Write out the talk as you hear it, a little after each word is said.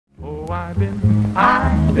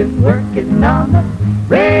I've been working on the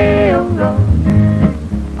railroad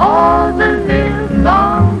all the live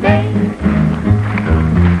long day.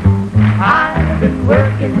 I've been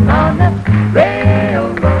working on the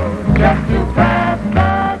railroad just to pass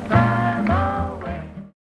the time away.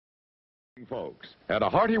 Folks, and a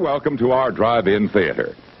hearty welcome to our drive-in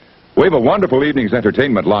theater. We have a wonderful evening's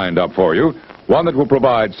entertainment lined up for you, one that will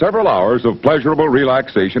provide several hours of pleasurable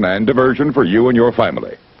relaxation and diversion for you and your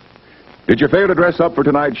family. Did you fail to dress up for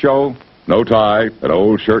tonight's show? No tie, an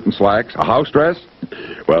old shirt and slacks, a house dress?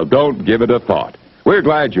 Well, don't give it a thought. We're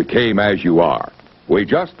glad you came as you are. We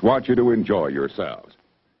just want you to enjoy yourselves.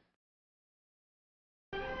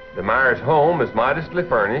 The Myers home is modestly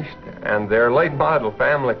furnished, and their late model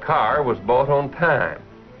family car was bought on time.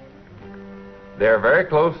 They're very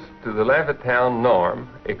close to the Levittown norm,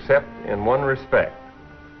 except in one respect.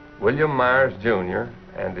 William Myers, Jr.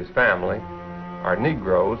 and his family are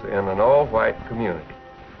Negroes in an all-white community.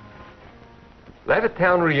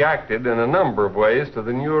 Levittown reacted in a number of ways to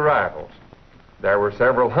the new arrivals. There were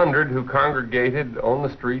several hundred who congregated on the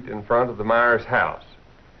street in front of the Myers house,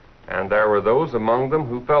 and there were those among them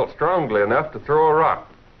who felt strongly enough to throw a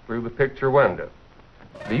rock through the picture window.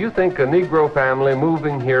 Do you think a Negro family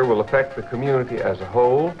moving here will affect the community as a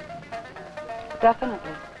whole? Definitely.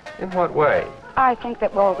 In what way? I think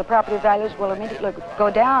that, well, the property values will immediately go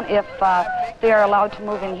down if they are allowed to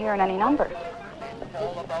move in here in any number.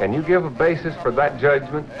 Can you give a basis for that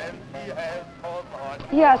judgment?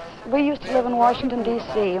 Yes, we used to live in Washington,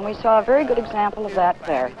 D.C., and we saw a very good example of that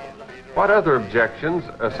there. What other objections,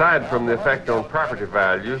 aside from the effect on property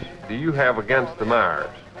values, do you have against the Myers?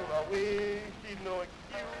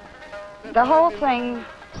 The whole thing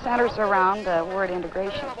centers around the word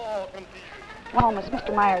integration. Home, as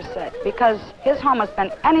Mr. Myers said, because his home has been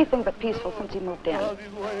anything but peaceful since he moved in.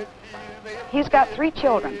 He's got 3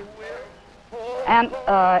 children, and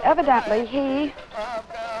evidently he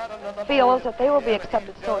feels that they will be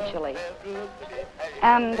accepted socially.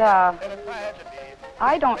 And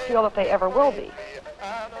I don't feel that they ever will be.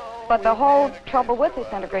 But the whole trouble with this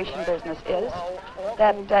integration business is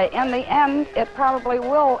that in the end, it probably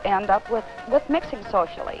will end up with mixing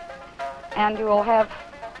socially. And you will have,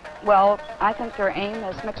 well, I think their aim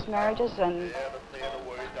is mixed marriages and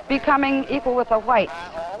becoming equal with the whites.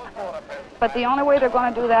 But the only way they're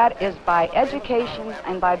going to do that is by education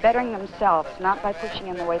and by bettering themselves, not by pushing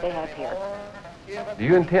in the way they have here. Do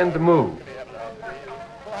you intend to move?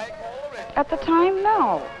 At the time,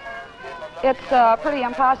 no. It's a pretty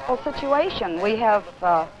impossible situation. We have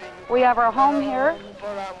our home here,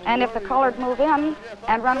 and if the colored move in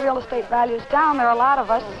and run real estate values down, there are a lot of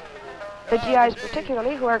us, the GIs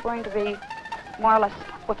particularly, who are going to be more or less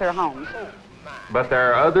with their homes. But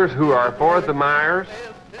there are others who are for the Myers?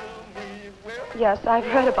 Yes, I've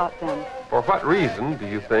read about them. For what reason, do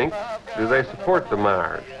you think, do they support the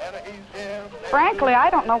Myers? Frankly, I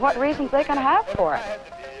don't know what reasons they can have for it.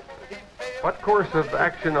 What course of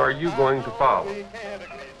action are you going to follow?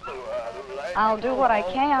 I'll do what I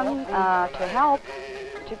can to help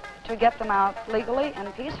to get them out legally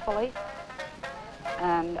and peacefully.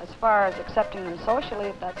 And as far as accepting them socially,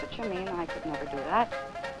 if that's what you mean, I could never do that.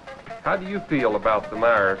 How do you feel about the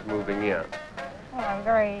Myers moving in? Well, I'm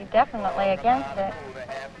very definitely against it.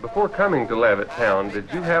 Before coming to Levittown,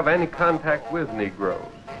 did you have any contact with Negroes?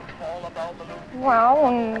 Well,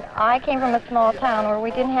 when I came from a small town where we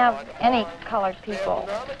didn't have any colored people.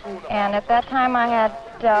 And at that time I had,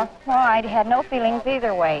 I had no feelings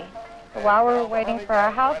either way. So while we were waiting for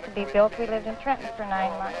our house to be built, we lived in Trenton for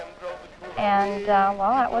 9 months. And,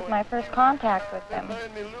 that was my first contact with them,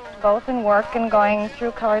 both in work and going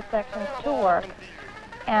through colored sections to work.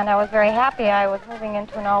 And I was very happy I was moving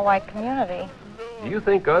into an all-white community. Do you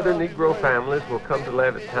think other Negro families will come to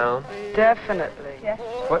Levittown? Definitely. Yes.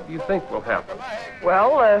 What do you think will happen?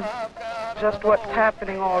 Well, just what's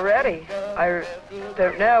happening already. I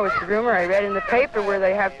don't know. It's a rumor I read in the paper where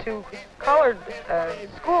they have 2 colored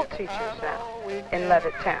school teachers now in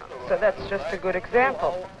Levittown. So that's just a good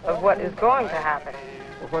example of what is going to happen.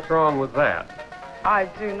 Well, what's wrong with that? I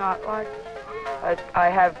do not like it. I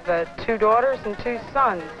have 2 daughters and 2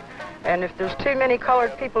 sons. And if there's too many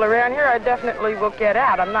colored people around here, I definitely will get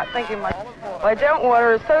out. I'm not thinking I don't want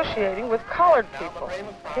her associating with colored people,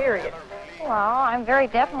 period. Well, I'm very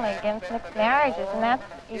definitely against mixed marriages, and that's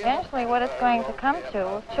eventually what it's going to come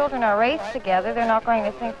to. If children are raised together, they're not going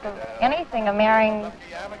to think of anything of marrying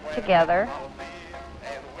together.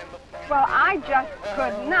 Well, I just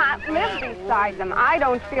could not live beside them. I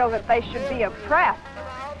don't feel that they should be oppressed.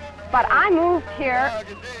 But I moved here,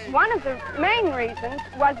 one of the main reasons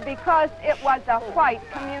was because it was a white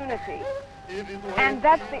community. And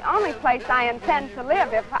that's the only place I intend to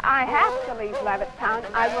live. If I have to leave Levittown,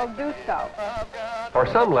 I will do so. For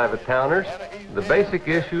some Levittowners, the basic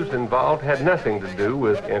issues involved had nothing to do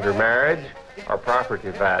with intermarriage or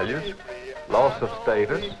property values, loss of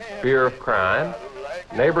status, fear of crime,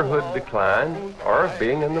 neighborhood decline, or of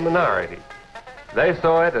being in the minority. They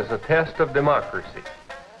saw it as a test of democracy.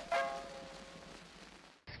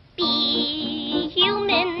 Be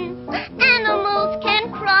human, animals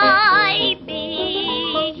can cry.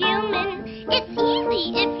 Be human, it's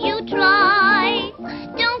easy if you try.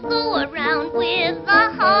 Don't go around with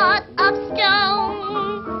a heart of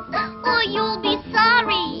stone, or you'll be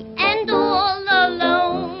sorry and all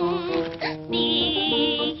alone.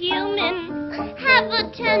 Be human, have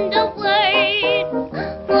a tender word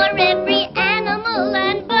for every animal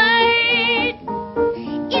and bird.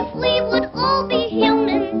 If we would all be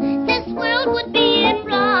human, this world would be in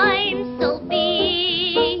rhyme. So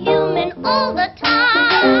be human all the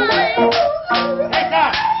time. Take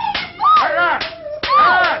that! Take that!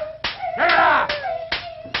 Take that!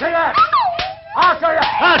 Take that! I'll show you!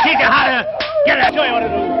 I'll teach you how to get it! Show you what to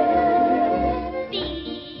do!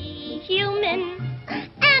 Be human,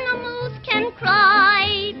 animals can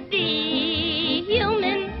cry. Be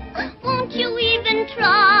human, won't you even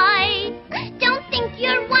try? Don't think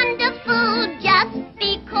you're wonderful just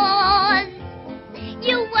because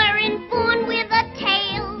you weren't born with a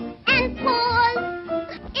tail and paws.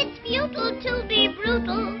 It's futile to be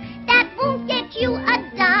brutal, that won't get you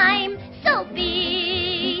a dime. So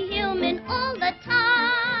be human all the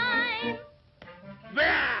time.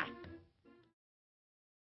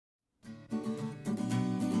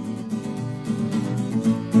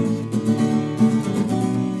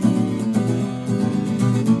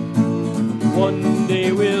 One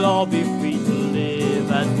day we'll all be free to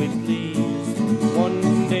live as we please.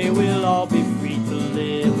 One day we'll all be free to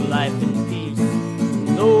live life in peace.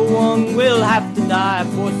 No one will have to die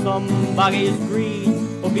for somebody's greed,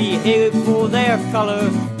 or be hated for their color,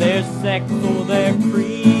 their sex, or their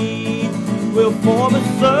creed. We'll form a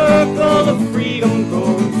circle of freedom,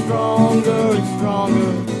 growing stronger and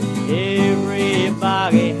stronger,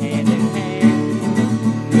 everybody hand in hand.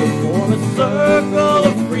 We'll form a circle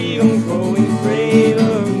of freedom, growing greater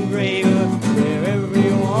and greater, where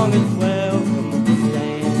everyone is welcome to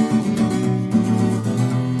stand.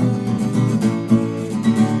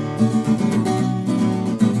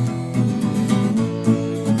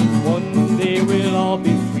 One day we'll all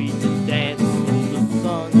be free to dance in the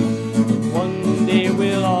sun. One day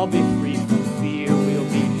we'll all be free from fear, we'll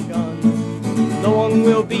be shunned. No one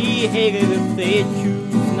will be hated if they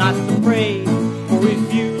choose not to pray, or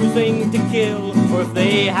refusing to kill, or if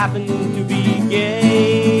they happen to be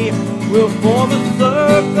gay. We'll form a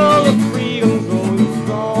circle of freedom, growing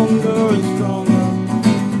stronger and stronger,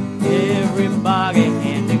 everybody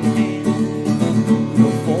hand in hand.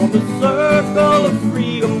 We'll form a circle of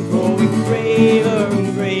freedom, growing greater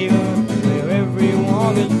and greater, where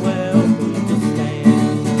everyone is welcome to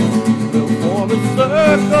stand. We'll form a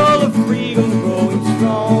circle of freedom, growing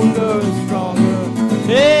stronger and stronger,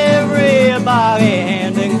 everybody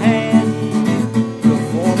hand in hand.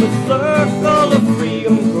 A circle of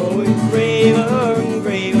freedom, growing greater and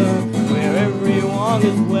greater, where everyone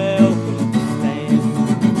is welcome to stand.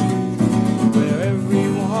 Where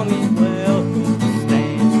everyone is welcome.